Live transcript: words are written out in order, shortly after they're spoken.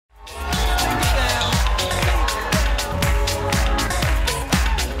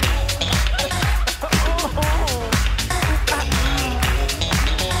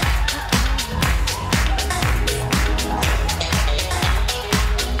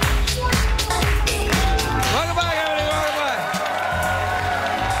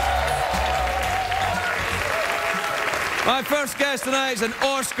My first guest tonight is an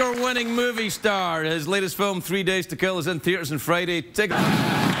Oscar-winning movie star. His latest film, 3 Days to Kill, is in theaters on Friday.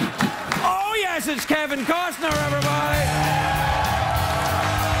 Oh, yes, it's Kevin Costner, everybody!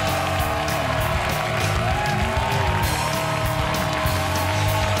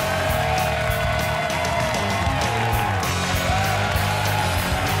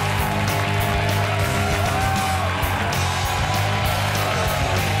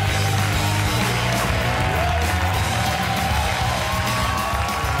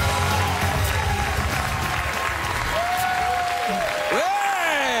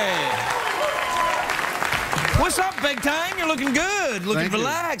 What's up, big time? You're looking good, looking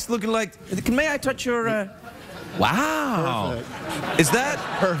relaxed, looking like... May I touch your... Wow. Perfect. Is that...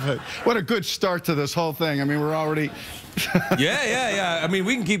 Perfect. What a good start to this whole thing. I mean, we're already... Yeah. I mean,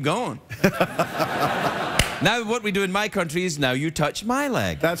 we can keep going. Now, what we do in my country is now you touch my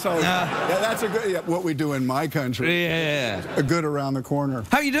leg. That's all. Yeah, that's a good... Yeah, what we do in my country. Yeah. A good around the corner.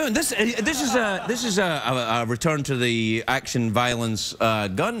 How you doing? This is a return to the action violence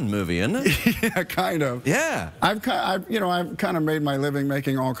gun movie, isn't it? Yeah, kind of. Yeah. I've kind of made my living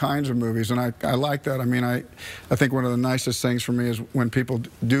making all kinds of movies, and I like that. I mean, I think one of the nicest things for me is when people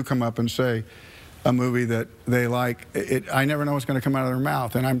do come up and say a movie that they like. I never know what's going to come out of their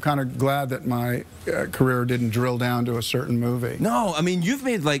mouth, and I'm kind of glad that my career didn't drill down to a certain movie. No, I mean, you've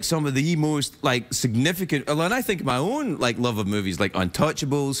made like some of the most like significant, and I think my own like love of movies like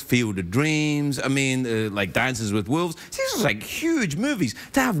Untouchables, Field of Dreams, I mean, like Dances with Wolves. These are like huge movies.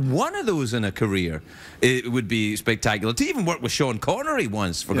 To have one of those in a career, it would be spectacular. To even work with Sean Connery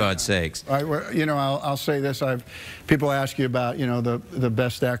once, for God's sakes. I'll say this: people ask you about the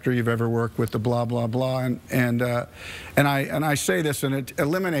best actor you've ever worked with, the blah blah blah, and I say this, and it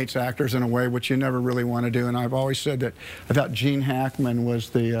eliminates actors in a way which you never really want to do. And I've always said that I thought Gene Hackman was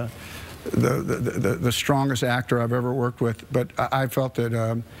the strongest actor I've ever worked with, but I felt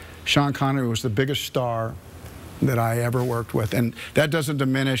that Sean Connery was the biggest star that I ever worked with, and that doesn't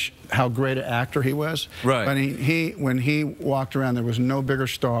diminish how great an actor he was. Right. But when he walked around, there was no bigger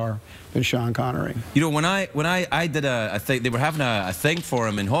star than Sean Connery. You know, when I did a thing, they were having a thing for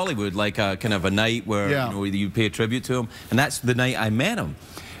him in Hollywood, like a kind of a night where you pay a tribute to him, and that's the night I met him.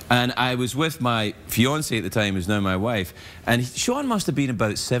 And I was with my fiancée at the time, who's now my wife, and Sean must have been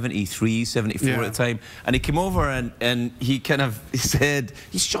about 73, 74 at the time, and he came over and he said,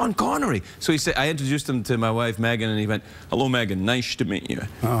 he's Sean Connery. So he said, I introduced him to my wife, Megan, and he went, hello, Megan, nice to meet you.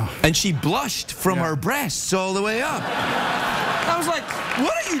 Oh. And she blushed from her breasts all the way up. I was like,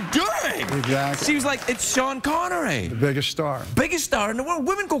 what are you doing? Exactly. She was like, it's Sean Connery. The biggest star. Biggest star in the world.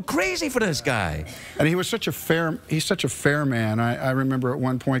 Women go crazy for this guy. And he was such a fair, he's such a fair man. I remember at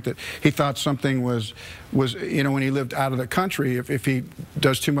one point that he thought something was when he lived out of the country, if he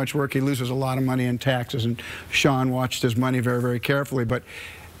does too much work, he loses a lot of money in taxes. And Sean watched his money very, very carefully. But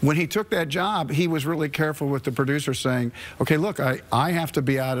when he took that job, he was really careful with the producer saying, okay, look, I have to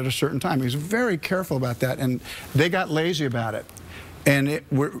be out at a certain time. He was very careful about that, and they got lazy about it. And it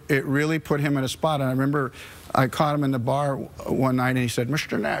really put him in a spot. And I remember I caught him in the bar one night, and he said,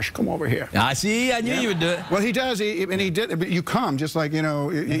 Mr. Nash, come over here. I see, I knew you would do it. Well, he does, and he did. But you come, just like,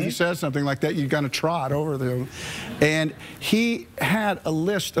 he says something like that, you're going to trot over there. And he had a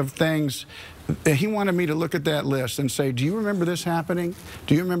list of things. He wanted me to look at that list and say, do you remember this happening?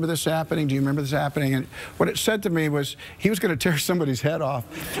 Do you remember this happening? Do you remember this happening? And what it said to me was he was going to tear somebody's head off,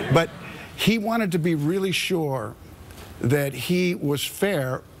 but he wanted to be really sure that he was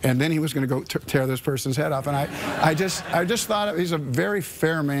fair, and then he was going to go tear this person's head off. And I just thought he's a very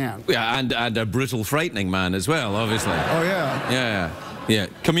fair man. Yeah, and a brutal, frightening man as well, obviously. Oh yeah. Yeah.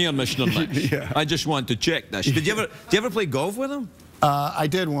 Come here, Mr. Nash. Yeah. I just want to check this. Did you ever play golf with him? I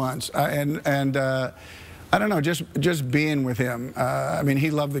did once, and I don't know, just being with him. I mean,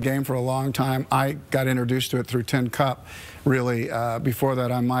 he loved the game for a long time. I got introduced to it through Tin Cup, really. Before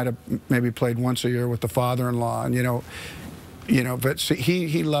that, I might have maybe played once a year with the father-in-law, and but see,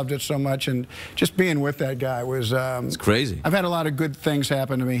 he loved it so much, and just being with that guy was it's crazy. I've had a lot of good things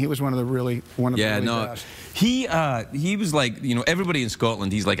happen to me. He was one of the really best. He was like, everybody in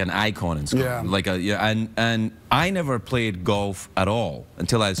Scotland, he's like an icon in Scotland. Yeah. And I never played golf at all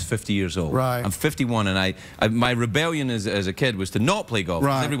until I was 50 years old. Right. I'm 51, and my rebellion as a kid was to not play golf.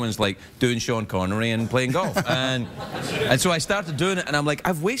 Right. Everyone's like doing Sean Connery and playing golf. and so I started doing it, and I'm like,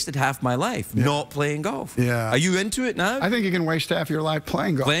 I've wasted half my life not playing golf. Yeah. Are you into it now? I think you can waste half your life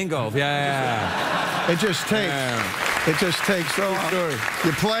playing golf. Playing golf, yeah. It just takes so long. Sure.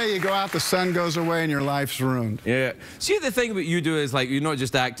 You play, you go out, the sun goes away, and your life's ruined. Yeah. See, the thing about you do is, like, you're not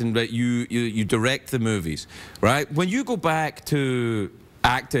just acting, but you direct the movies, right? When you go back to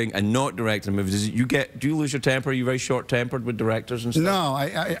acting and not directing movies, do you lose your temper? Are you very short-tempered with directors and stuff? No,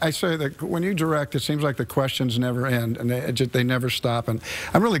 I say that when you direct, it seems like the questions never end, and they never stop. And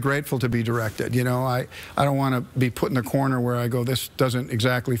I'm really grateful to be directed. You know, I don't want to be put in the corner where I go, this doesn't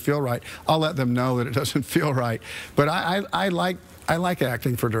exactly feel right. I'll let them know that it doesn't feel right. But I like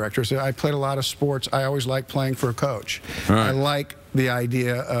acting for directors. I played a lot of sports. I always like playing for a coach. Right. I like the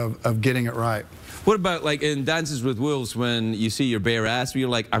idea of getting it right. What about, like, in Dances with Wolves, when you see your bare ass, you're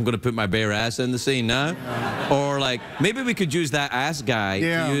like, I'm going to put my bare ass in the scene now? Yeah. Or, like, maybe we could use that ass guy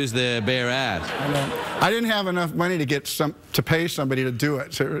to use the bare ass. I didn't have enough money to pay somebody to do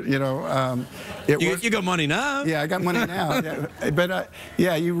it. So, you know, you got money now. Yeah, I got money now. Yeah. But,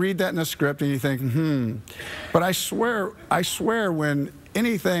 yeah, you read that in the script and you think, But I swear when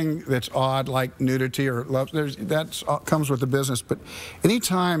anything that's odd, like nudity or love, that comes with the business. But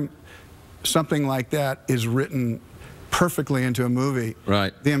anytime something like that is written perfectly into a movie,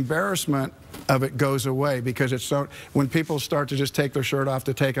 right, the embarrassment of it goes away, because it's so, when people start to just take their shirt off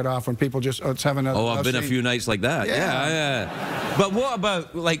to take it off, when people just, let's have another. Oh, I've been a few nights like that. Yeah. But what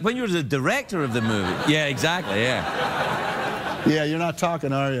about, like, when you're the director of the movie? Yeah, exactly, yeah. Yeah, you're not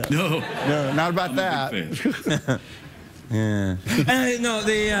talking, are you? No. No, not about that. Yeah. No,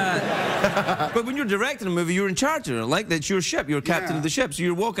 but when you're directing a movie, you're in charge of it. Like, that's your ship. You're captain of the ship. So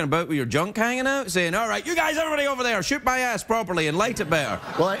you're walking about with your junk hanging out, saying, all right, you guys, everybody over there, shoot my ass properly and light it better.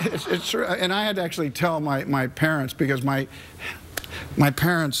 Well, it's true. And I had to actually tell my parents, because my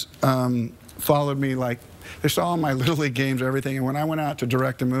parents followed me, like, they saw all my Little League games, everything, and when I went out to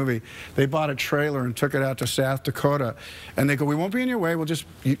direct a movie, they bought a trailer and took it out to South Dakota, and they go, we won't be in your way, we'll just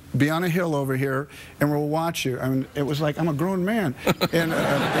be on a hill over here, and we'll watch you. I mean, it was like, I'm a grown man. And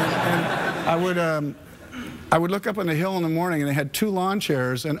I would look up on the hill in the morning, and they had 2 lawn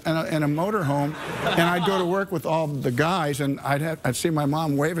chairs and a motor home, and I'd go to work with all the guys, and I'd see my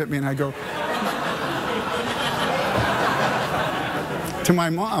mom wave at me, and I'd go to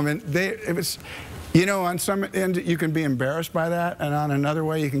my mom, and it was, you know, on some end you can be embarrassed by that, and on another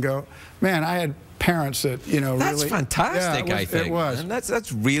way you can go, man, I had parents that, you know, that's really. That's fantastic, yeah, I think. It was. And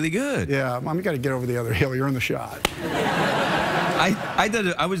that's really good. Yeah, Mom, you got to get over the other hill. You're in the shot.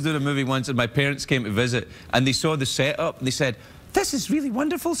 I was doing a movie once, and my parents came to visit, and they saw the setup, and they said, this is really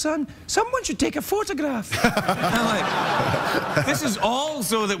wonderful, son. Someone should take a photograph. I'm like, this is all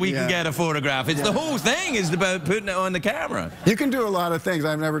so that we can get a photograph. It's the whole thing is about putting it on the camera. You can do a lot of things.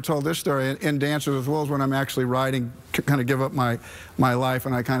 I've never told this story in Dances with Wolves, when I'm actually writing, kind of give up my life,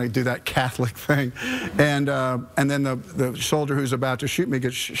 and I kind of do that Catholic thing. And then the soldier who's about to shoot me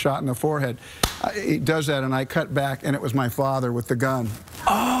gets shot in the forehead. He does that, and I cut back, and it was my father with the gun.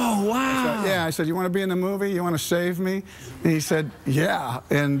 Oh, wow. I said, you want to be in the movie? You want to save me? And he said, yeah.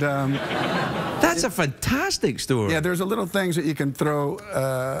 And that's a fantastic story. Yeah, there's a little things that you can throw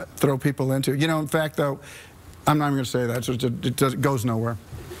people into. You know, in fact, though, I'm not even going to say that. So it goes nowhere.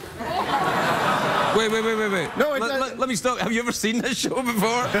 Wait. No, let me stop. Have you ever seen this show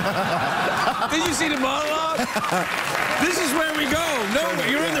before? Did you see the monologue? This is where we go. Nowhere.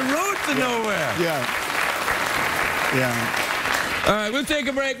 You're on the road to nowhere. Yeah. All right, we'll take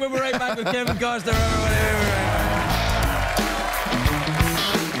a break. We'll be right back with Kevin Costner.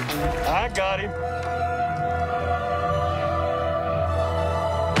 I got him.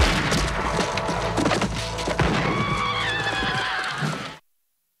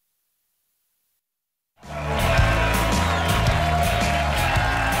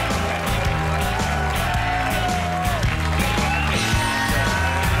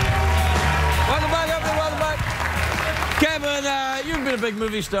 Kevin, you've been a big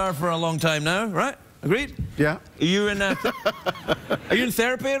movie star for a long time now, right? Agreed? Yeah. Are you in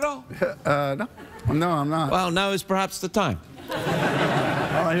therapy at all? No, I'm not. Well, now is perhaps the time. All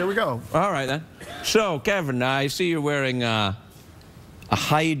right, here we go. All right, then. So, Kevin, I see you're wearing a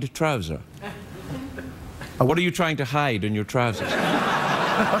hide trouser. What are you trying to hide in your trousers?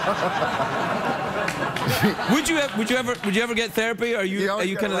 Would you ever get therapy? Are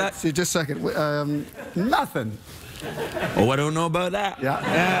you kind of that? See, just a second. Nothing. Oh, I don't know about that.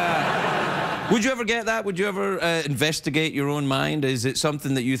 Yeah. Would you ever get that? Would you ever investigate your own mind? Is it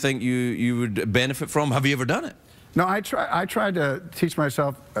something that you think you would benefit from? Have you ever done it? No, I tried to teach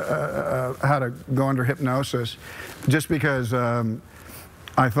myself how to go under hypnosis, just because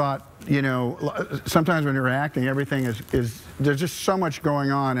I thought, you know, sometimes when you're acting, everything is there's just so much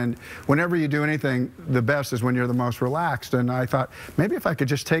going on, and whenever you do anything, the best is when you're the most relaxed. And I thought, maybe if I could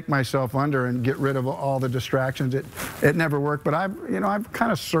just take myself under and get rid of all the distractions. It never worked, but I've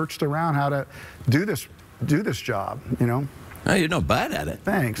kind of searched around how to do this job, you know. Oh, you're not bad at it.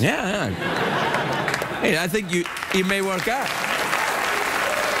 Thanks. Yeah. Hey, I think you may work out.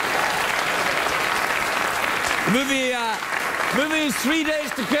 The movie is 3 Days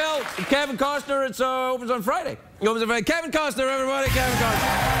to Kill. Kevin Costner. It opens on Friday. It opens on Friday. Kevin Costner, everybody. Kevin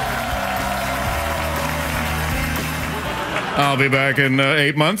Costner. I'll be back in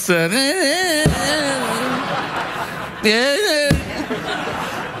 8 months.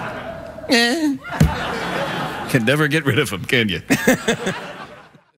 Can never get rid of him, can you?